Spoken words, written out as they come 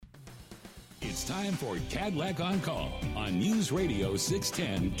It's time for Cadillac On Call on News Radio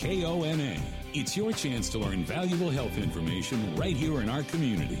 610 KONA. It's your chance to learn valuable health information right here in our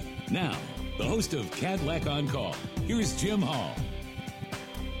community. Now, the host of Cadillac On Call, here's Jim Hall.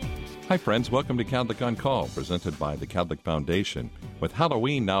 Hi, friends. Welcome to Cadillac On Call, presented by the Cadillac Foundation. With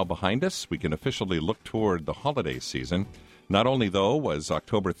Halloween now behind us, we can officially look toward the holiday season. Not only, though, was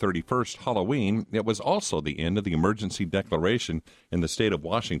October 31st Halloween, it was also the end of the emergency declaration in the state of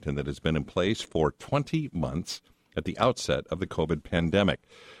Washington that has been in place for 20 months at the outset of the COVID pandemic.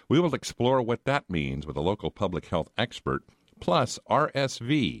 We will explore what that means with a local public health expert, plus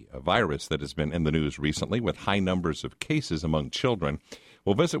RSV, a virus that has been in the news recently with high numbers of cases among children.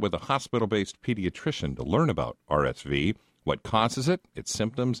 We'll visit with a hospital-based pediatrician to learn about RSV, what causes it, its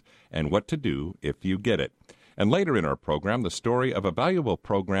symptoms, and what to do if you get it. And later in our program, the story of a valuable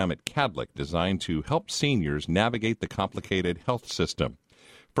program at Cadillac designed to help seniors navigate the complicated health system.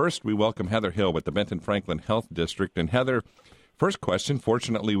 First, we welcome Heather Hill with the Benton Franklin Health District. And Heather, first question,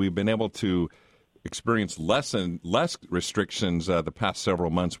 fortunately, we've been able to experience less restrictions the past several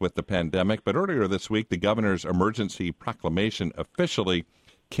months with the pandemic. But earlier this week, the governor's emergency proclamation officially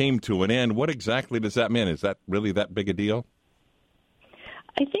came to an end. What exactly does that mean? Is that really that big a deal?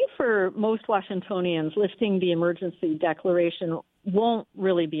 I think for most Washingtonians, lifting the emergency declaration won't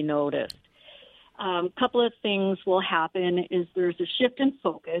really be noticed. A couple of things will happen is there's a shift in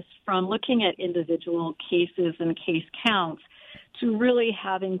focus from looking at individual cases and case counts to really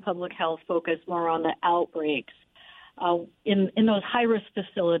having public health focus more on the outbreaks. In those high-risk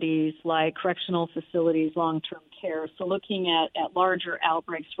facilities like correctional facilities, long-term care, so looking at larger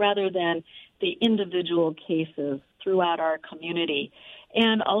outbreaks rather than the individual cases throughout our community.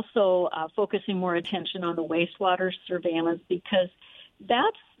 And also focusing more attention on the wastewater surveillance because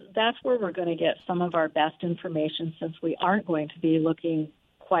that's where we're going to get some of our best information since we aren't going to be looking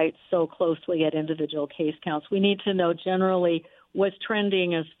quite so closely at individual case counts. We need to know generally what's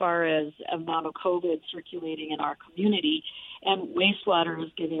trending as far as amount of COVID circulating in our community, and wastewater is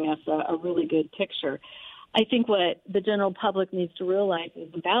giving us a really good picture. I think what the general public needs to realize is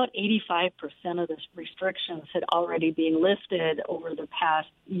about 85% of the restrictions had already been lifted over the past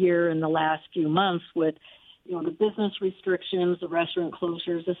year and the last few months with, the business restrictions, the restaurant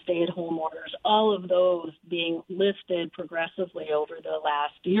closures, the stay-at-home orders, all of those being lifted progressively over the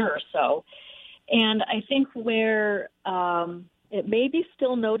last year or so. And I think where it may be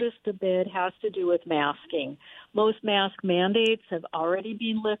still noticed a bit has to do with masking. Most mask mandates have already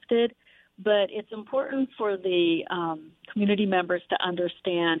been lifted, but it's important for the community members to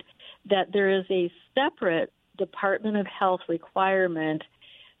understand that there is a separate Department of Health requirement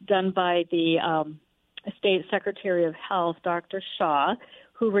done by the State Secretary of Health, Dr. Shaw,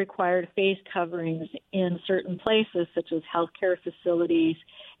 who required face coverings in certain places such as healthcare facilities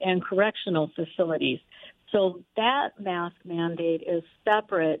and correctional facilities. So that mask mandate is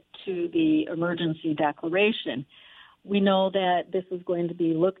separate to the emergency declaration. We know that this is going to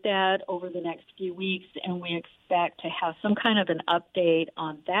be looked at over the next few weeks, and we expect to have some kind of an update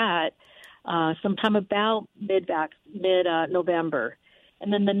on that sometime about mid-November.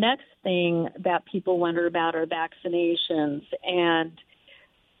 And then the next thing that people wonder about are vaccinations. And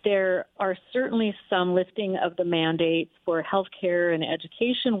there are certainly some lifting of the mandates for healthcare and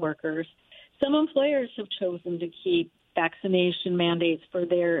education workers. Some employers have chosen to keep vaccination mandates for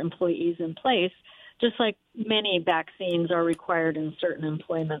their employees in place, just like many vaccines are required in certain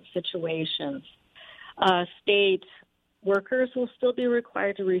employment situations. State workers will still be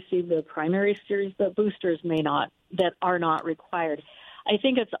required to receive the primary series, but boosters that are not required. I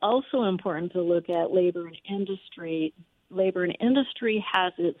think it's also important to look at labor and industry. Labor and industry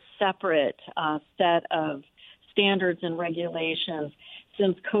has its separate set of standards and regulations.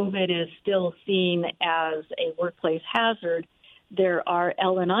 Since COVID is still seen as a workplace hazard, there are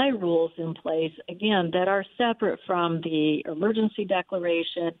L&I rules in place, again, that are separate from the emergency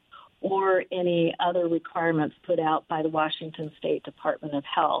declaration or any other requirements put out by the Washington State Department of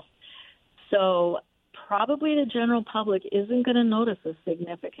Health. So probably the general public isn't going to notice a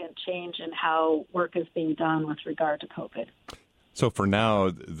significant change in how work is being done with regard to COVID. So for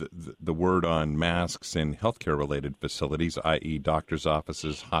now, the word on masks in healthcare-related facilities, i.e. doctors'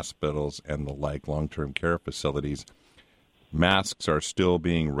 offices, hospitals, and the like, long-term care facilities, masks are still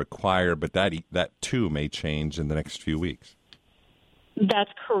being required, but that too may change in the next few weeks.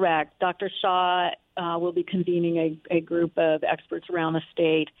 That's correct. Dr. Shaw will be convening a group of experts around the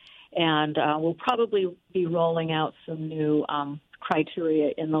state, and we'll probably be rolling out some new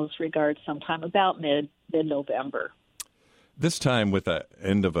criteria in those regards sometime about mid-November. This time with the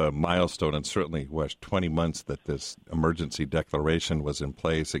end of a milestone, and certainly was 20 months that this emergency declaration was in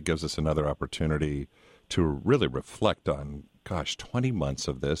place, it gives us another opportunity to really reflect on, 20 months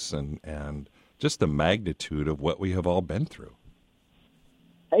of this and just the magnitude of what we have all been through.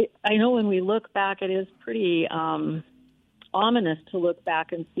 I know when we look back, it is pretty ominous to look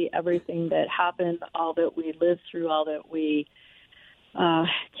back and see everything that happened, all that we lived through, all that we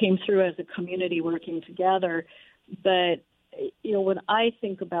came through as a community working together. But, when I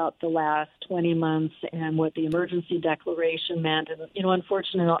think about the last 20 months and what the emergency declaration meant, and,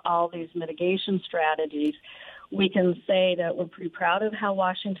 unfortunately, all these mitigation strategies, we can say that we're pretty proud of how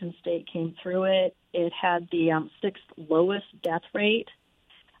Washington State came through it. It had the sixth lowest death rate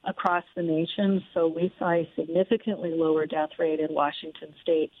across the nation, so we saw a significantly lower death rate in Washington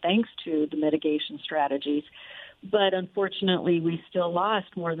State thanks to the mitigation strategies. But unfortunately, we still lost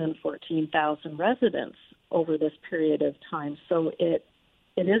more than 14,000 residents over this period of time. So it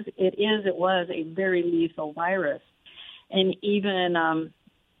was a very lethal virus. And even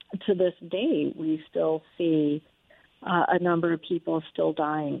to this day, we still see a number of people still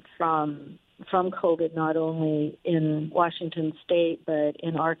dying from COVID, not only in Washington State, but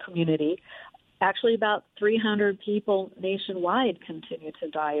in our community. Actually, about 300 people nationwide continue to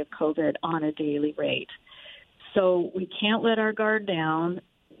die of COVID on a daily rate. So we can't let our guard down.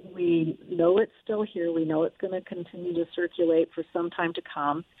 We know it's still here. We know it's going to continue to circulate for some time to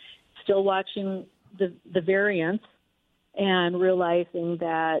come. Still watching the variants and realizing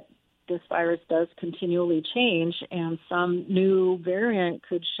that this virus does continually change, and some new variant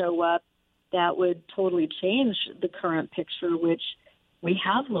could show up that would totally change the current picture, which we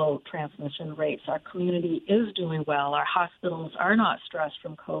have low transmission rates. Our community is doing well. Our hospitals are not stressed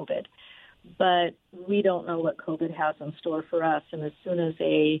from COVID. But we don't know what COVID has in store for us. And as soon as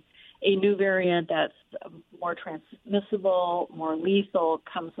a new variant that's more transmissible, more lethal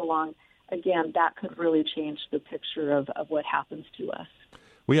comes along, again, that could really change the picture of what happens to us.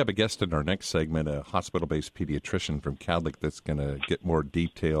 We have a guest in our next segment, a hospital-based pediatrician from Kadlec that's going to get more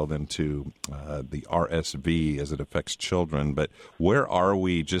detailed into the RSV as it affects children. But where are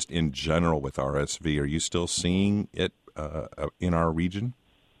we just in general with RSV? Are you still seeing it in our region?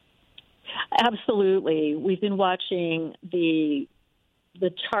 Absolutely. We've been watching the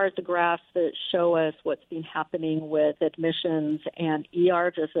chart, the graphs that show us what's been happening with admissions and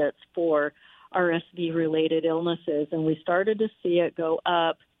ER visits for RSV-related illnesses, and we started to see it go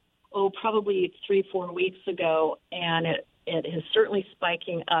up, probably 3-4 weeks ago, and it is certainly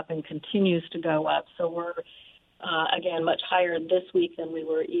spiking up and continues to go up. So we're, again, much higher this week than we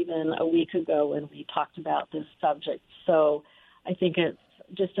were even a week ago when we talked about this subject. So I think it's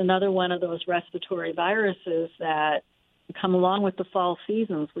just another one of those respiratory viruses that come along with the fall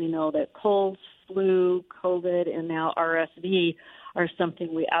seasons. We know that colds, flu, COVID, and now RSV are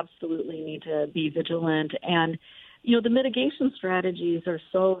something we absolutely need to be vigilant. And, the mitigation strategies are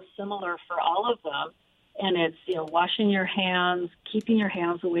so similar for all of them. And it's, washing your hands, keeping your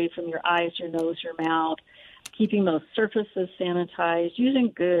hands away from your eyes, your nose, your mouth, keeping those surfaces sanitized,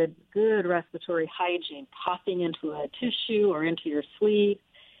 using good respiratory hygiene, coughing into a tissue or into your sleeve,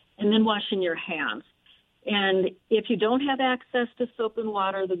 and then washing your hands. And if you don't have access to soap and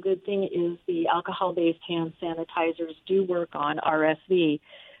water, the good thing is the alcohol-based hand sanitizers do work on RSV.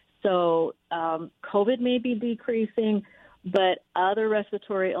 So COVID may be decreasing, but other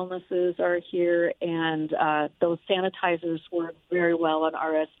respiratory illnesses are here, and those sanitizers work very well on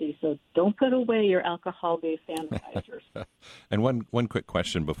RSV. So don't put away your alcohol-based sanitizers. And one quick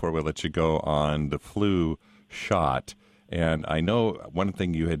question before we let you go on the flu shot. And I know one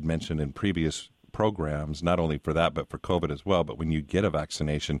thing you had mentioned in previous programs, not only for that, but for COVID as well. But when you get a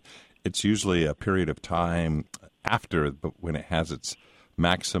vaccination, it's usually a period of time after when it has its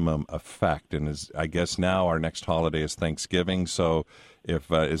maximum effect. And I guess now our next holiday is Thanksgiving. So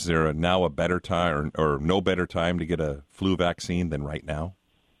is there now a better time or no better time to get a flu vaccine than right now?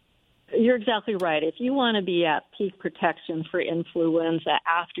 You're exactly right. If you want to be at peak protection for influenza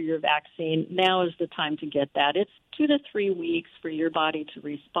after your vaccine, now is the time to get that. It's 2 to 3 weeks for your body to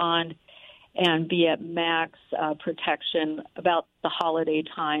respond and be at max protection about the holiday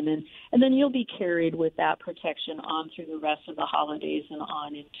time. And then you'll be carried with that protection on through the rest of the holidays and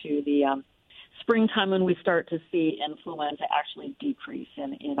on into the springtime when we start to see influenza actually decrease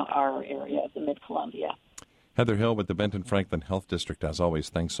in our area of the Mid-Columbia. Heather Hill with the Benton Franklin Health District. As always,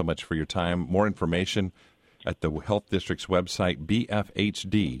 thanks so much for your time. More information at the Health District's website,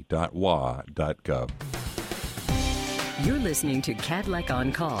 bfhd.wa.gov. You're listening to Cadillac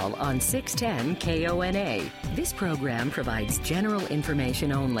On Call on 610 KONA. This program provides general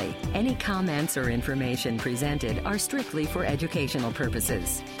information only. Any comments or information presented are strictly for educational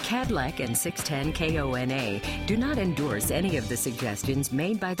purposes. Cadillac and 610 KONA do not endorse any of the suggestions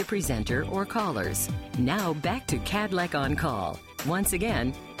made by the presenter or callers. Now back to Cadillac On Call. Once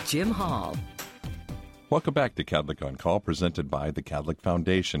again, Jim Hall. Welcome back to Cadillac On Call, presented by the Cadillac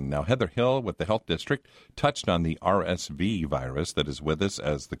Foundation. Now, Heather Hill with the Health District touched on the RSV virus that is with us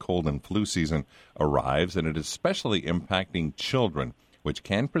as the cold and flu season arrives, and it is especially impacting children, which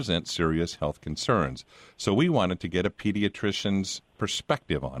can present serious health concerns. So we wanted to get a pediatrician's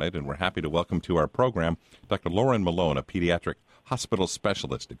perspective on it, and we're happy to welcome to our program Dr. Lauren Malone, a pediatric hospital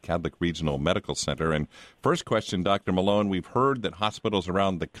specialist at Cadillac Regional Medical Center. And first question, Dr. Malone, we've heard that hospitals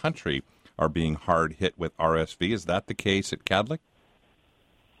around the country are being hard hit with RSV. Is that the case at Cadillac?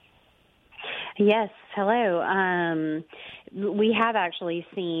 Yes. Hello. We have actually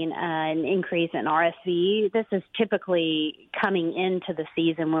seen an increase in RSV. This is typically coming into the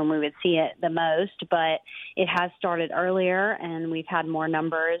season when we would see it the most, but it has started earlier, and we've had more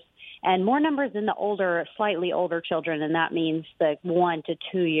numbers. And more numbers in the older, slightly older children, and that means the 1 to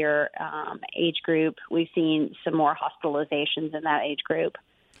 2 year age group. We've seen some more hospitalizations in that age group.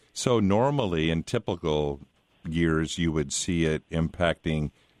 So normally in typical years, you would see it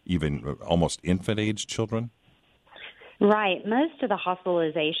impacting even almost infant-age children? Right. Most of the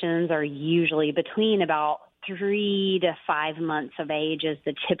hospitalizations are usually between about 3 to 5 months of age is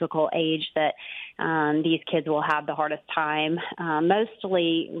the typical age that these kids will have the hardest time.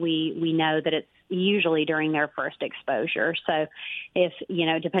 Mostly we know that it's usually during their first exposure. So if,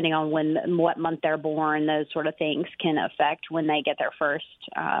 depending on what month they're born, those sort of things can affect when they get their first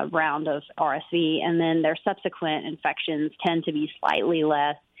round of RSV. And then their subsequent infections tend to be slightly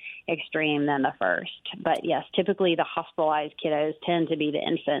less extreme than the first. But yes, typically the hospitalized kiddos tend to be the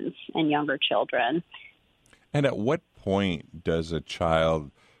infants and younger children. And at what point does a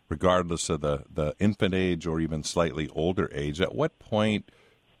child, regardless of the infant age or even slightly older age, at what point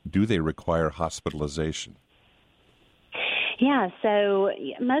do they require hospitalization? Yeah, so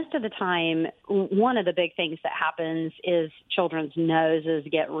most of the time, one of the big things that happens is children's noses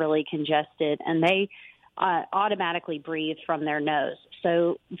get really congested, and they automatically breathe from their nose.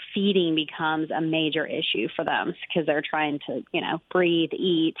 So feeding becomes a major issue for them because they're trying to, breathe,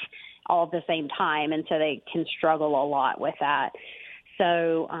 eat all at the same time, and so they can struggle a lot with that.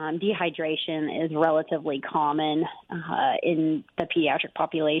 So dehydration is relatively common in the pediatric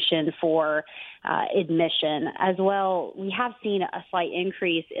population for admission. As well, we have seen a slight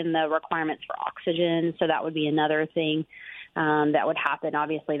increase in the requirements for oxygen, so that would be another thing that would happen.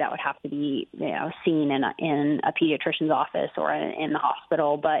 Obviously, that would have to be seen in a pediatrician's office or in the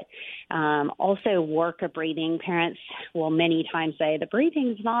hospital. But also work of breathing. Parents will many times say the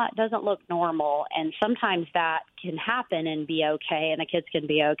breathing's doesn't look normal, and sometimes that can happen and be okay, and the kids can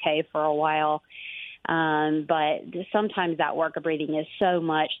be okay for a while. But sometimes that work of breathing is so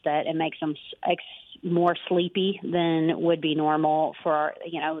much that it makes them more sleepy than would be normal for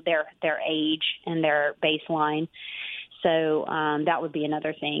their age and their baseline. So that would be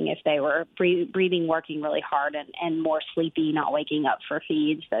another thing if they were breathing, working really hard, and more sleepy, not waking up for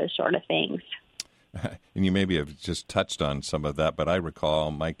feeds, those sort of things. And you maybe have just touched on some of that, but I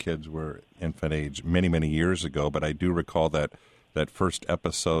recall my kids were infant age many, many years ago, but I do recall that first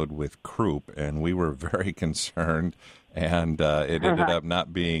episode with croup, and we were very concerned, and it ended up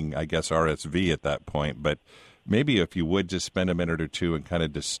not being, I guess, RSV at that point. But maybe if you would just spend a minute or two and kind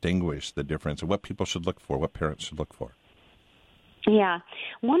of distinguish the difference of what people should look for, what parents should look for. Yeah,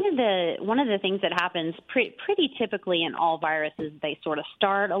 one of the things that happens pretty typically in all viruses, they sort of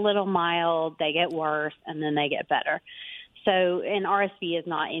start a little mild, they get worse, and then they get better. So, and RSV is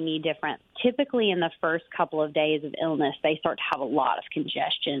not any different. Typically in the first couple of days of illness, they start to have a lot of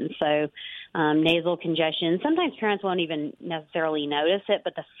congestion. So nasal congestion. Sometimes parents won't even necessarily notice it,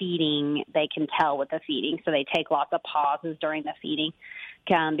 but the feeding, they can tell with the feeding. So they take lots of pauses during the feeding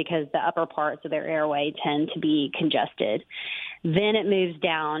because the upper parts of their airway tend to be congested. Then it moves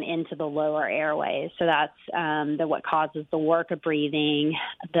down into the lower airways. So that's what causes the work of breathing.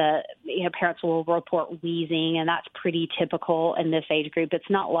 Parents will report wheezing, and that's pretty typical in this age group. It's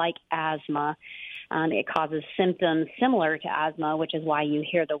not like asthma. It causes symptoms similar to asthma, which is why you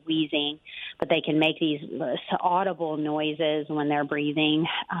hear the wheezing, but they can make these audible noises when they're breathing,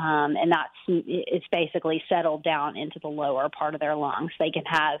 and it's basically settled down into the lower part of their lungs. They can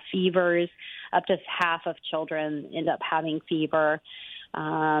have fevers. Up to half of children end up having fever.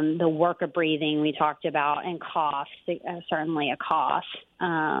 the work of breathing we talked about, and cough, certainly a cough.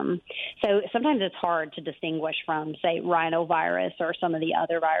 So sometimes it's hard to distinguish from, say, rhinovirus or some of the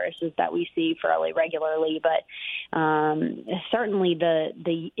other viruses that we see fairly regularly. But certainly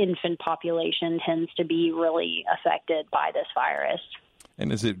the infant population tends to be really affected by this virus.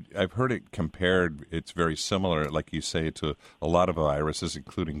 And I've heard it compared, it's very similar, like you say, to a lot of viruses,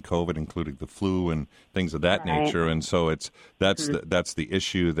 including COVID, including the flu and things of that nature. And so that's the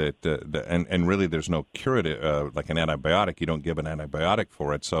issue that, and really there's no curative, like an antibiotic. You don't give an antibiotic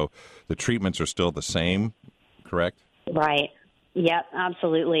for it. So the treatments are still the same, correct? Right. Yep,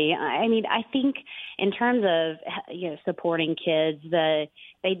 absolutely. I mean, I think in terms of supporting kids, they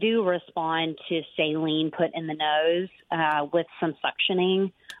do respond to saline put in the nose with some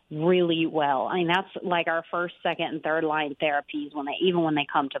suctioning really well. I mean, that's like our first, second, and third line therapies even when they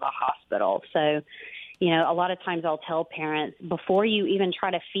come to the hospital. So, a lot of times I'll tell parents, before you even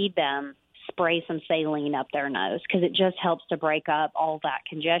try to feed them, spray some saline up their nose, because it just helps to break up all that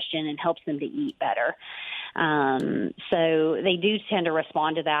congestion and helps them to eat better. So they do tend to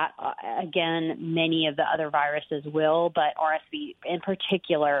respond to that. Again, many of the other viruses will, but RSV in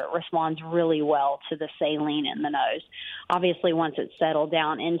particular responds really well to the saline in the nose. Obviously, once it's settled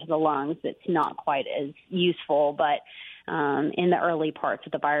down into the lungs, it's not quite as useful, but in the early parts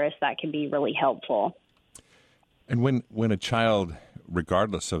of the virus, that can be really helpful. And when a child,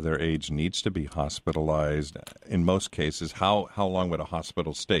 regardless of their age, needs to be hospitalized, in most cases, how long would a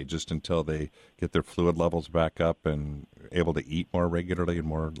hospital stay? Just until they get their fluid levels back up and able to eat more regularly and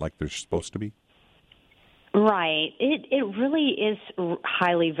more like they're supposed to be? Right. It really is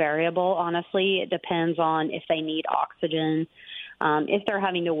highly variable, honestly. It depends on if they need oxygen. If they're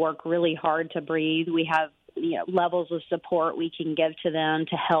having to work really hard to breathe, we have levels of support we can give to them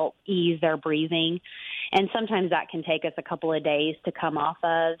to help ease their breathing. And sometimes that can take us a couple of days to come off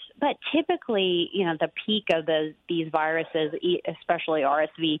of. But typically, the peak of these viruses, especially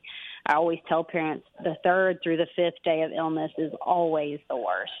RSV, I always tell parents the 3rd through the 5th day of illness is always the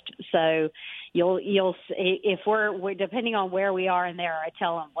worst. So you'll if we're depending on where we are in there, I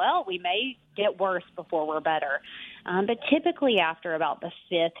tell them, well, we may get worse before we're better. But typically after about the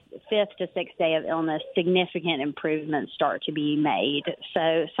 5th to 6th day of illness, significant improvements start to be made.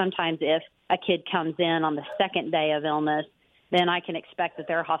 So sometimes if a kid comes in on the 2nd day of illness, then I can expect that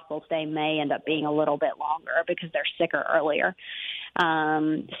their hospital stay may end up being a little bit longer because they're sicker earlier.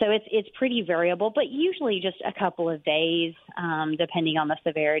 So it's pretty variable, but usually just a couple of days, depending on the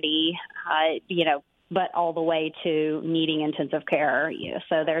severity, but all the way to needing intensive care.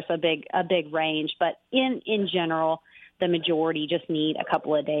 So there's a big range, but in general, the majority just need a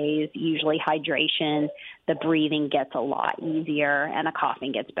couple of days, usually hydration, the breathing gets a lot easier, and the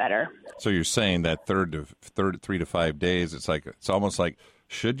coughing gets better. So you're saying that 3 to 5 days, it's almost like,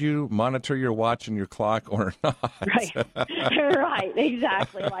 should you monitor your watch and your clock or not? Right, right,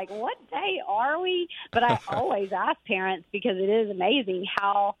 exactly. Like, what day are we? But I always ask parents, because it is amazing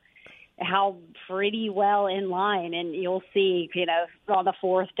how pretty well in line, and you'll see, on the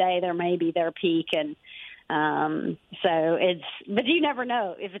 4th day there may be their peak, and but you never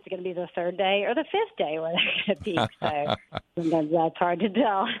know if it's going to be the 3rd day or the 5th day where they're going to peak. So sometimes that's hard to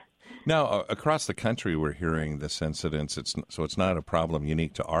tell. Now, across the country, we're hearing this incidence. It's not a problem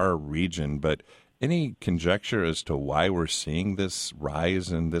unique to our region, but any conjecture as to why we're seeing this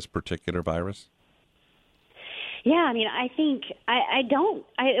rise in this particular virus? Yeah, I mean, I think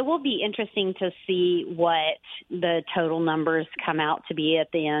it will be interesting to see what the total numbers come out to be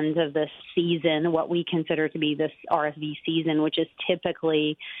at the end of this season, what we consider to be this RSV season, which is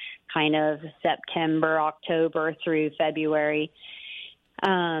typically kind of September, October through February.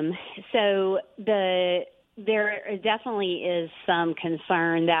 So there definitely is some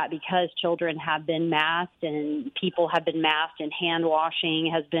concern that because children have been masked and people have been masked and hand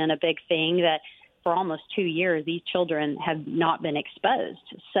washing has been a big thing, that for almost 2 years, these children have not been exposed.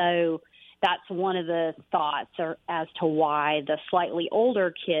 So that's one of the thoughts as to why the slightly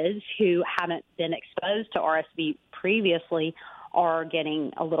older kids who haven't been exposed to RSV previously are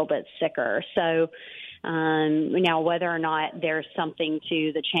getting a little bit sicker. So now whether or not there's something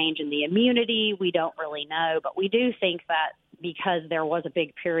to the change in the immunity, we don't really know. But we do think that because there was a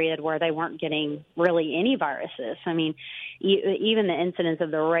big period where they weren't getting really any viruses. I mean, even the incidence of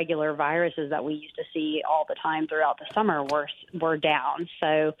the regular viruses that we used to see all the time throughout the summer were down.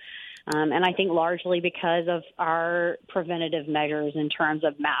 So, and I think largely because of our preventative measures in terms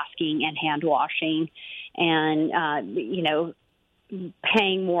of masking and hand washing and,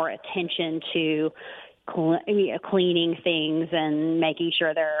 paying more attention to cleaning things and making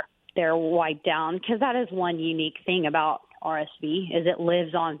sure they're wiped down, because that is one unique thing about RSV is it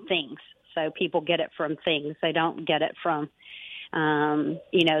lives on things. So people get it from things. They don't get it from,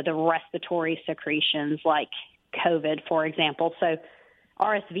 the respiratory secretions like COVID, for example. So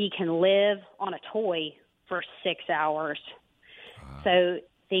RSV can live on a toy for 6 hours. So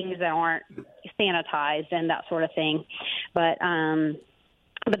things that aren't sanitized and that sort of thing. But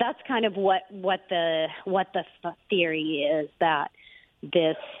that's kind of what the theory is, that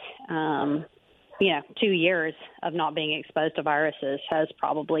this 2 years of not being exposed to viruses has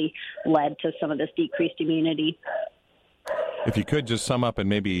probably led to some of this decreased immunity. If you could just sum up in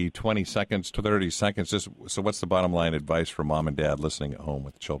maybe 20 seconds to 30 seconds, so what's the bottom line advice for mom and dad listening at home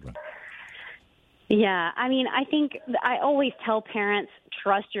with children? Yeah, I mean, I think I always tell parents,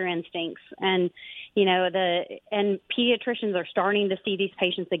 trust your instincts. And, and pediatricians are starting to see these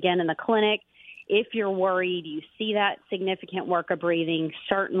patients again in the clinic. If you're worried, you see that significant work of breathing,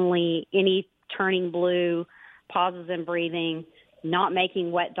 certainly any turning blue, pauses in breathing, not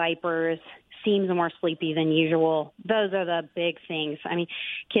making wet diapers, seems more sleepy than usual. Those are the big things. I mean,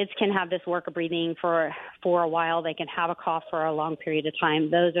 kids can have this work of breathing for a while. They can have a cough for a long period of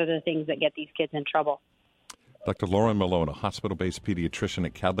time. Those are the things that get these kids in trouble. Dr. Lauren Malone, a hospital-based pediatrician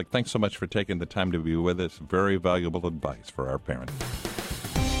at Kadlec, thanks so much for taking the time to be with us. Very valuable advice for our parents.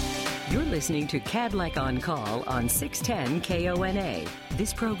 You're listening to Kadlec On Call on 610 KONA.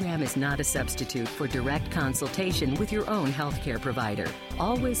 This program is not a substitute for direct consultation with your own healthcare provider.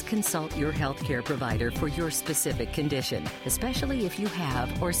 Always consult your healthcare provider for your specific condition, especially if you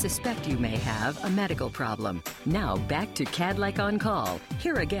have or suspect you may have a medical problem. Now back to Kadlec On Call.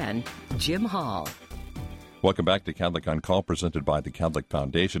 Here again, Jim Hall. Welcome back to Kadlec On Call, presented by the Kadlec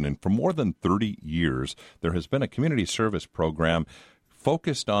Foundation. And for more than 30 years, there has been a community service program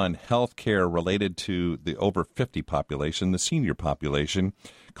focused on health care related to the over 50 population, the senior population,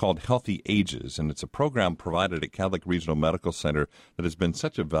 called Healthy Ages. And it's a program provided at Kadlec Regional Medical Center that has been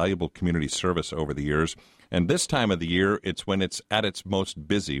such a valuable community service over the years. And this time of the year, it's when it's at its most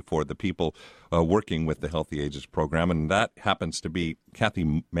busy for the people working with the Healthy Ages program. And that happens to be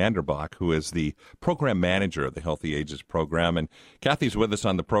Kathy Manderbach, who is the program manager of the Healthy Ages program. And Kathy's with us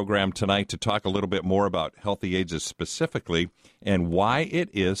on the program tonight to talk a little bit more about Healthy Ages specifically and why it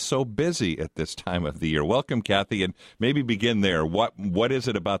is so busy at this time of the year. Welcome, Kathy, and maybe begin there. What is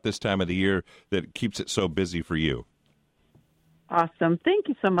it about this time of the year that keeps it so busy for you? Awesome. Thank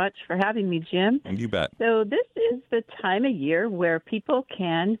you so much for having me, Jim. And you bet. So this is the time of year where people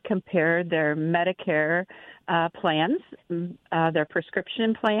can compare their Medicare plans, their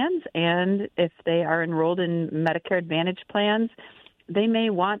prescription plans, and if they are enrolled in Medicare Advantage plans, they may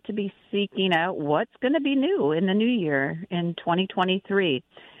want to be seeking out what's going to be new in the new year in 2023.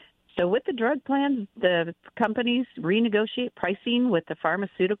 So with the drug plans, the companies renegotiate pricing with the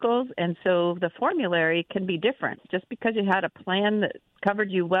pharmaceuticals, and so the formulary can be different. Just because you had a plan that covered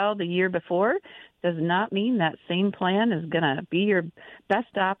you well the year before does not mean that same plan is going to be your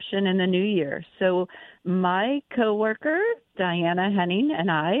best option in the new year. So my coworker, Diana Henning, and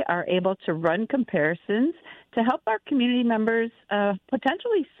I are able to run comparisons to help our community members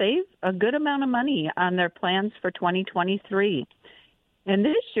potentially save a good amount of money on their plans for 2023. And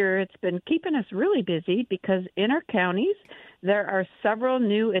this year, it's been keeping us really busy because in our counties, there are several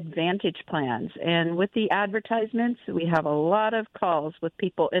new Advantage plans. And with the advertisements, we have a lot of calls with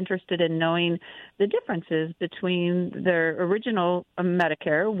people interested in knowing the differences between their original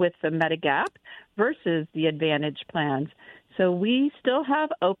Medicare with the Medigap versus the Advantage plans. So we still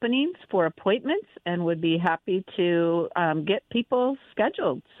have openings for appointments and would be happy to get people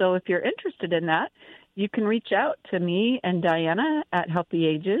scheduled. So if you're interested in that, you can reach out to me and Diana at Healthy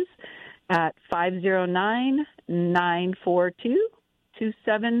Ages at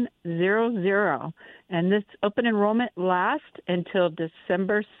 509-942-2700. And this open enrollment lasts until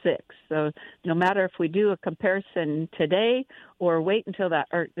December 6th. So no matter if we do a comparison today or wait until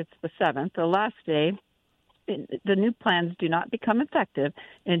it's the 7th, the last day, the new plans do not become effective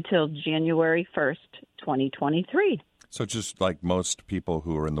until January 1st, 2023. So just like most people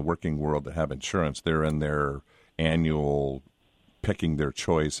who are in the working world that have insurance, they're in their annual picking their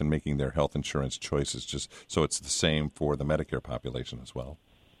choice and making their health insurance choices. Just so it's the same for the Medicare population as well.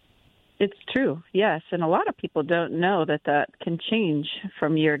 It's true, yes. And a lot of people don't know that can change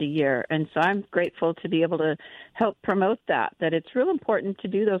from year to year. And so I'm grateful to be able to help promote that it's real important to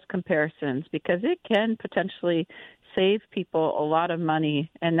do those comparisons because it can potentially save people a lot of money.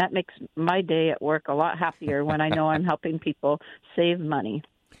 And that makes my day at work a lot happier when I know I'm helping people save money.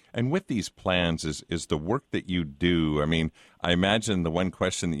 And with these plans, is the work that you do, I mean, I imagine the one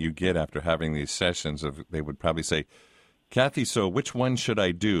question that you get after having these sessions, they would probably say, Kathy, so which one should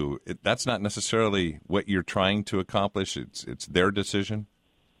I do? That's not necessarily what you're trying to accomplish. It's their decision.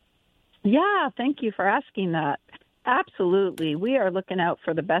 Yeah, thank you for asking that. Absolutely. We are looking out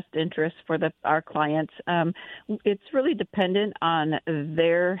for the best interest for our clients. It's really dependent on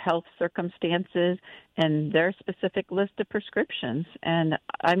their health circumstances and their specific list of prescriptions. And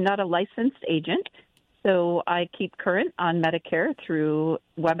I'm not a licensed agent, so I keep current on Medicare through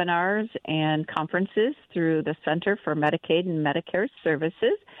webinars and conferences through the Center for Medicaid and Medicare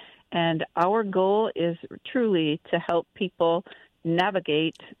Services. And our goal is truly to help people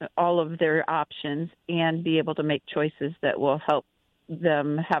navigate all of their options and be able to make choices that will help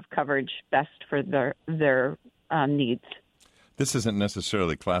them have coverage best for their needs. This isn't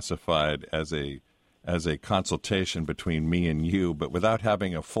necessarily classified as a consultation between me and you, but without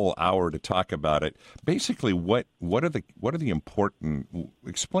having a full hour to talk about it, basically what are the important,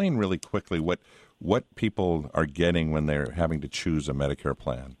 explain really quickly what people are getting when they're having to choose a Medicare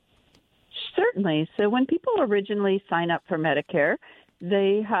plan. Certainly. So when people originally sign up for Medicare,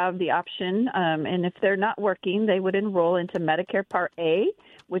 they have the option, and if they're not working, they would enroll into Medicare Part A,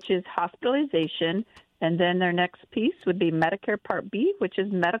 which is hospitalization, and then their next piece would be Medicare Part B, which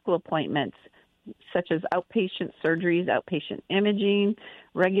is medical appointments, such as outpatient surgeries, outpatient imaging,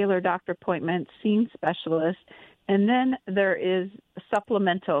 regular doctor appointments, seeing specialists. And then there is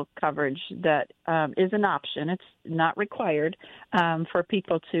supplemental coverage that is an option. It's not required for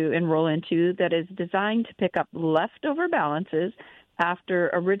people to enroll into, that is designed to pick up leftover balances after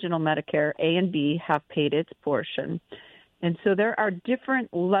original Medicare A and B have paid its portion. And so there are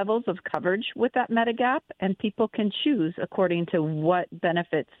different levels of coverage with that Medigap, and people can choose according to what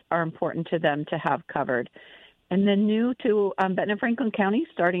benefits are important to them to have covered. And then new to Benton and Franklin County,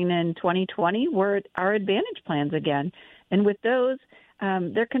 starting in 2020, were our Advantage plans again. And with those,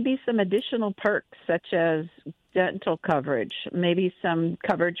 there can be some additional perks, such as dental coverage, maybe some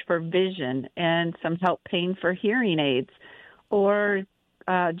coverage for vision, and some help paying for hearing aids, or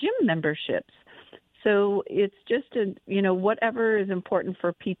gym memberships. So it's just, whatever is important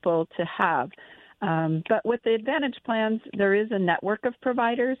for people to have. But with the Advantage plans, there is a network of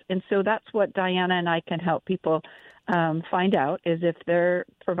providers, and so that's what Diana and I can help people find out, is if their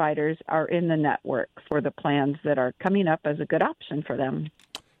providers are in the network for the plans that are coming up as a good option for them.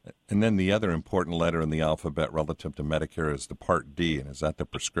 And then the other important letter in the alphabet relative to Medicare is the Part D, and is that the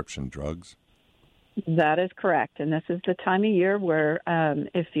prescription drugs? That is correct, and this is the time of year where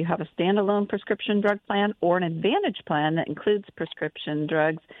if you have a standalone prescription drug plan or an Advantage plan that includes prescription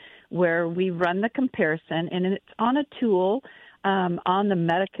drugs, where we run the comparison, and it's on a tool on the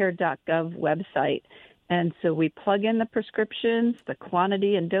Medicare.gov website. And so we plug in the prescriptions, the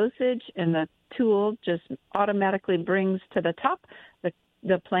quantity and dosage, and the tool just automatically brings to the top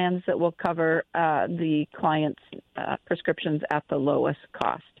the plans that will cover the client's prescriptions at the lowest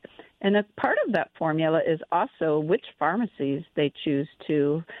cost. And a part of that formula is also which pharmacies they choose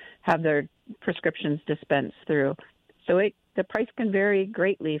to have their prescriptions dispensed through. So the price can vary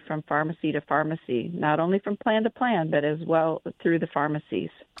greatly from pharmacy to pharmacy, not only from plan to plan, but as well through the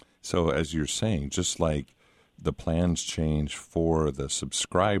pharmacies. So as you're saying, just like the plans change for the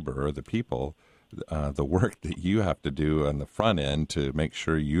subscriber or the people, the work that you have to do on the front end to make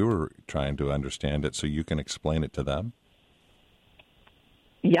sure you're trying to understand it so you can explain it to them?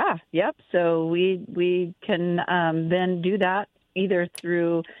 Yeah, yep. So we can then do that either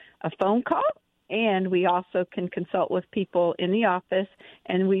through a phone call, and we also can consult with people in the office,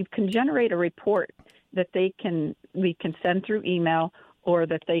 and we can generate a report that we can send through email, or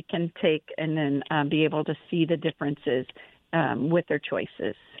that they can take and then be able to see the differences with their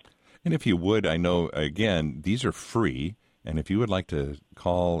choices. And if you would, I know, again, these are free, and if you would like to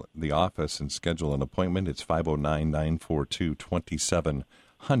call the office and schedule an appointment, it's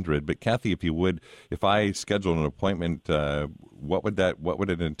 509-942-2700. But Kathy, if you would, if I schedule an appointment, what would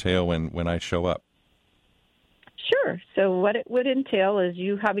it entail when I show up? Sure. So what it would entail is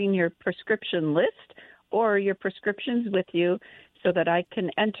you having your prescription list or your prescriptions with you, so that I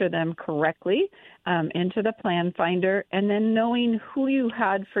can enter them correctly into the plan finder, and then knowing who you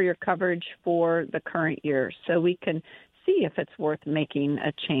had for your coverage for the current year, so we can see if it's worth making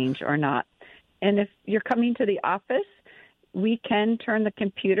a change or not. And if you're coming to the office, we can turn the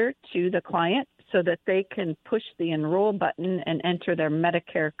computer to the client so that they can push the enroll button and enter their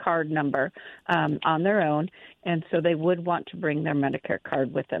Medicare card number on their own. And so they would want to bring their Medicare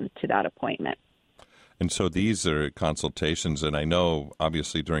card with them to that appointment. And so these are consultations, and I know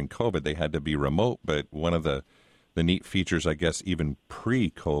obviously during COVID they had to be remote, but one of the neat features, I guess, even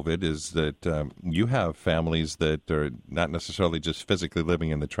pre-COVID is that you have families that are not necessarily just physically living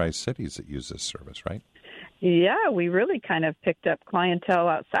in the Tri-Cities that use this service, right? Yeah, we really kind of picked up clientele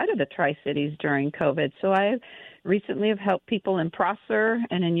outside of the Tri-Cities during COVID. So I recently have helped people in Prosser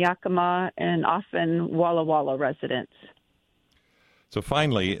and in Yakima and often Walla Walla residents. So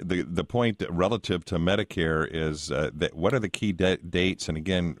finally, the point relative to Medicare is that what are the key dates? And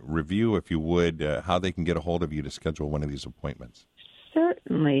again, review, if you would, how they can get a hold of you to schedule one of these appointments.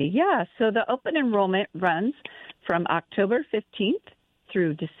 Certainly, yeah. So the open enrollment runs from October 15th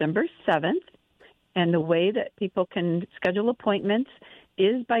through December 7th. And the way that people can schedule appointments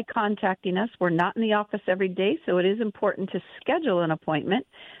is by contacting us. We're not in the office every day, so it is important to schedule an appointment.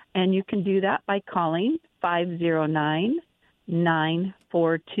 And you can do that by calling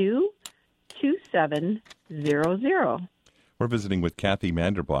 509-942-2700. We're visiting with Kathy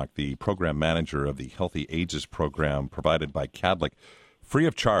Manderbach, the program manager of the Healthy Ages program provided by Kadlec, free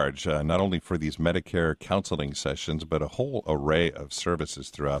of charge, not only for these Medicare counseling sessions, but a whole array of services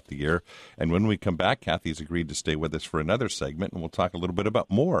throughout the year. And when we come back, Kathy's agreed to stay with us for another segment, and we'll talk a little bit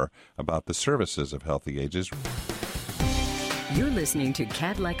more about the services of Healthy Ages. You're listening to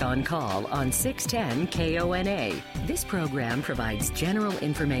Kadlec On Call on 610 KONA. This program provides general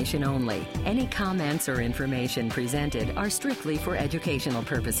information only. Any comments or information presented are strictly for educational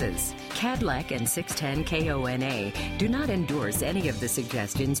purposes. Kadlec and 610 KONA do not endorse any of the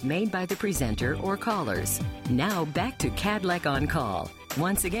suggestions made by the presenter or callers. Now back to Kadlec On Call.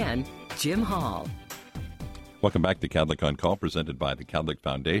 Once again, Jim Hall. Welcome back to Kadlec On Call, presented by the Kadlec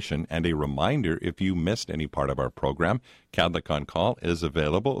Foundation. And a reminder, if you missed any part of our program, Kadlec On Call is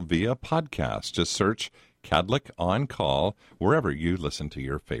available via podcast. Just search Kadlec On Call wherever you listen to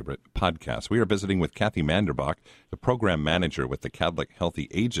your favorite podcasts. We are visiting with Kathy Manderbach, the program manager with the Kadlec Healthy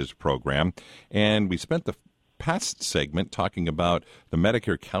Ages program. And we spent the past segment talking about the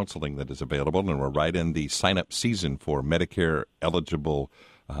Medicare counseling that is available, and we're right in the sign-up season for Medicare-eligible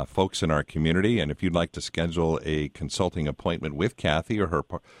folks in our community. And if you'd like to schedule a consulting appointment with Kathy or her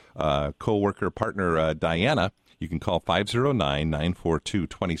co-worker partner, Diana, you can call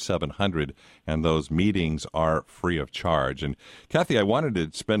 509-942-2700, and those meetings are free of charge. And Kathy, I wanted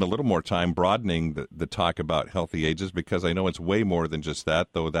to spend a little more time broadening the talk about Healthy Ages, because I know it's way more than just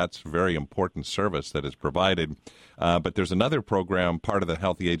that, though that's a very important service that is provided. But there's another program, part of the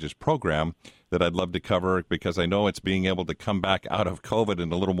Healthy Ages program, that I'd love to cover, because I know it's being able to come back out of COVID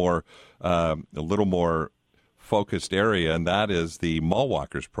in a little more focused area, and that is the Mall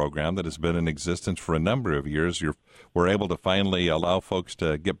Walkers program that has been in existence for a number of years. We're able to finally allow folks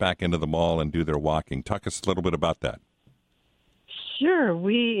to get back into the mall and do their walking. Talk us a little bit about that. Sure.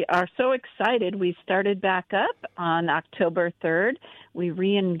 We are so excited. We started back up on October 3rd. We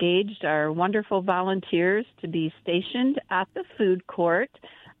re-engaged our wonderful volunteers to be stationed at the food court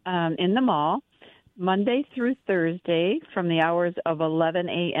in the mall Monday through Thursday from the hours of 11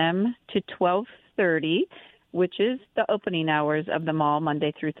 a.m. to 12:30, which is the opening hours of the mall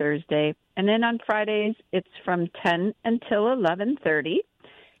Monday through Thursday. And then on Fridays, it's from 10 until 11:30.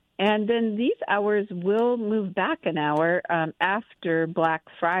 And then these hours will move back an hour after Black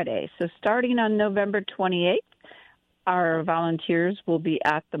Friday. So starting on November 28th, our volunteers will be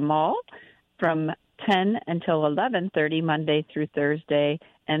at the mall from 10 until 11:30 Monday through Thursday,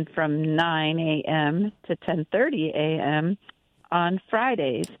 and from 9 a.m. to 10:30 a.m. on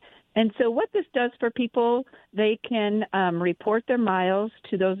Fridays. And so what this does for people, they can report their miles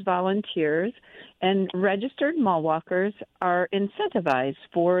to those volunteers, and registered mall walkers are incentivized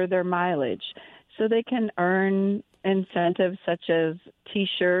for their mileage. So they can earn incentives such as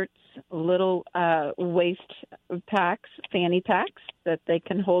T-shirts, little waist packs, fanny packs that they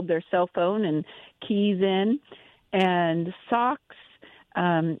can hold their cell phone and keys in, and socks.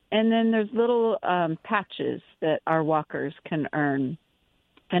 And then there's little patches that our walkers can earn.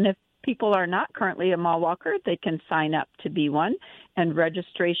 And if people are not currently a mall walker, they can sign up to be one, and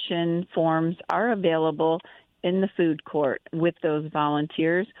registration forms are available in the food court with those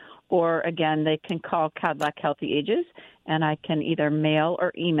volunteers. Or, again, they can call Kadlec Healthy Ages, and I can either mail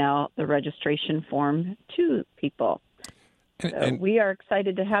or email the registration form to people. So we are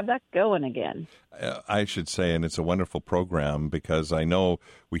excited to have that going again. I should say, and it's a wonderful program, because I know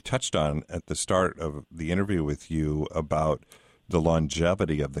we touched on at the start of the interview with you about the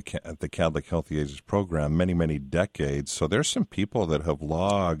longevity of the Kadlec Healthy Ages program, many, many decades. So there's some people that have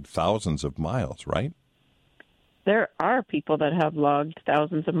logged thousands of miles, right? There are people that have logged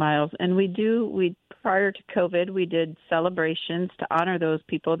thousands of miles, and prior to COVID, we did celebrations to honor those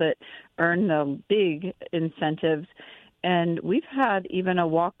people that earn the big incentives. And we've had even a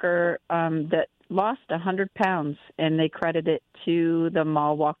walker that lost 100 pounds, and they credit it to the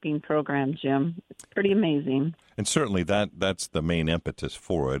mall walking program, Jim. It's pretty amazing. And certainly that's the main impetus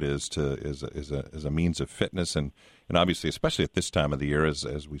for it is a means of fitness, and obviously, especially at this time of the year,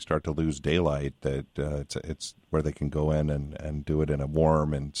 as we start to lose daylight, that it's where they can go in and do it in a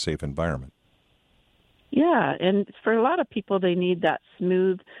warm and safe environment. Yeah, and for a lot of people, they need that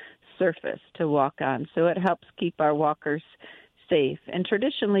smooth surface to walk on, so it helps keep our walkers safe. And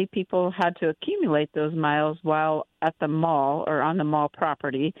traditionally, people had to accumulate those miles while at the mall or on the mall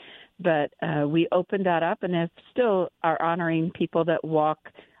property, but we opened that up, and if still are honoring people that walk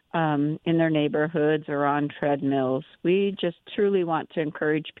in their neighborhoods or on treadmills. We just truly want to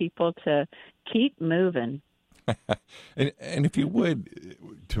encourage people to keep moving. and if you would,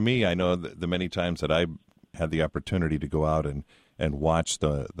 to me, I know the many times that I had the opportunity to go out and watch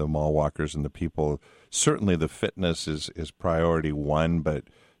the mall walkers and the people, certainly the fitness is priority one, but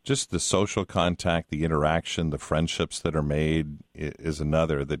just the social contact, the interaction, the friendships that are made is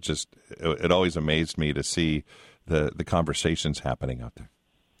another that just, it always amazed me to see the conversations happening out there.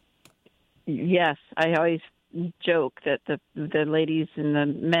 Yes, I always joke that the ladies and the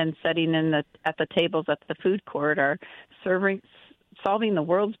men sitting at the tables at the food court are solving the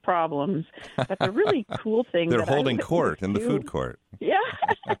world's problems. But the really cool thing they're holding court in the food court. Yeah.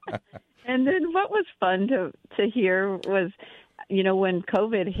 And then what was fun to hear was, when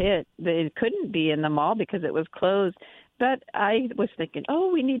COVID hit, they couldn't be in the mall because it was closed. But I was thinking,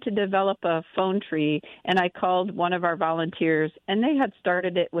 we need to develop a phone tree. And I called one of our volunteers, and they had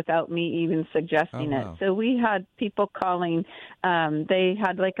started it without me even suggesting it. So we had people calling. They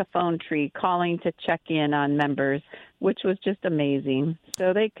had like a phone tree calling to check in on members, which was just amazing.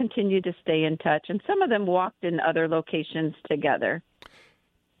 So they continued to stay in touch. And some of them walked in other locations together.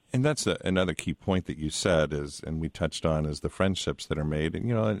 And that's another key point that you said and we touched on, is the friendships that are made.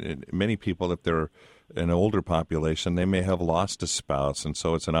 And, many people, if they're an older population, they may have lost a spouse, and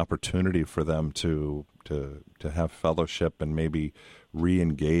so it's an opportunity for them to have fellowship and maybe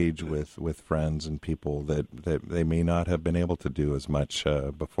re-engage with friends and people that they may not have been able to do as much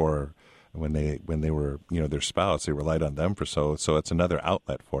before when they were, their spouse. They relied on them so it's another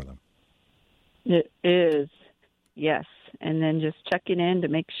outlet for them. It is, yes. And then just checking in to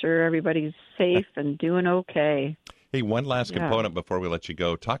make sure everybody's safe and doing okay. Hey, one last component before we let you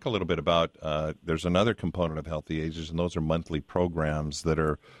go. Talk a little bit about, there's another component of Healthy Ages, and those are monthly programs that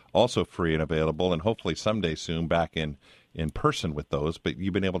are also free and available, and hopefully someday soon back in person with those. But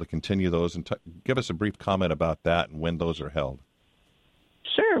you've been able to continue those, and give us a brief comment about that and when those are held.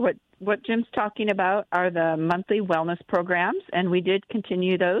 Sure. What Jim's talking about are the monthly wellness programs, and we did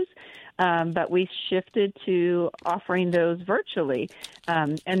continue those. But we shifted to offering those virtually.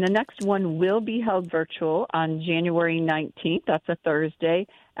 And the next one will be held virtual on January 19th. That's a Thursday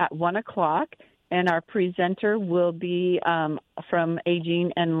at 1 o'clock. And our presenter will be from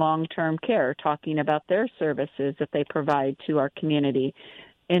Aging and Long-Term Care, talking about their services that they provide to our community.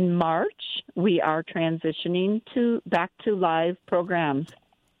 In March, we are transitioning back to live programs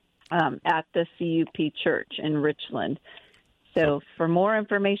at the CUP Church in Richland. So for more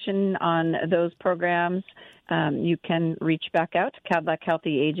information on those programs, you can reach back out to Cadillac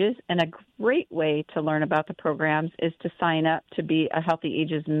Healthy Ages. And a great way to learn about the programs is to sign up to be a Healthy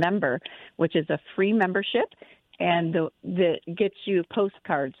Ages member, which is a free membership. And that gets you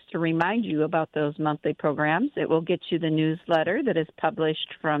postcards to remind you about those monthly programs. It will get you the newsletter that is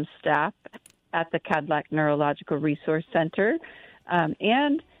published from staff at the Cadillac Neurological Resource Center.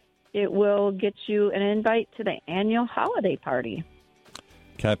 And it will get you an invite to the annual holiday party.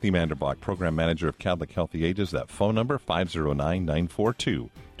 Kathy Manderbach, Program Manager of Cadillac Healthy Ages. That phone number,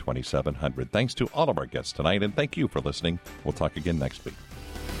 509-942-2700. Thanks to all of our guests tonight, and thank you for listening. We'll talk again next week.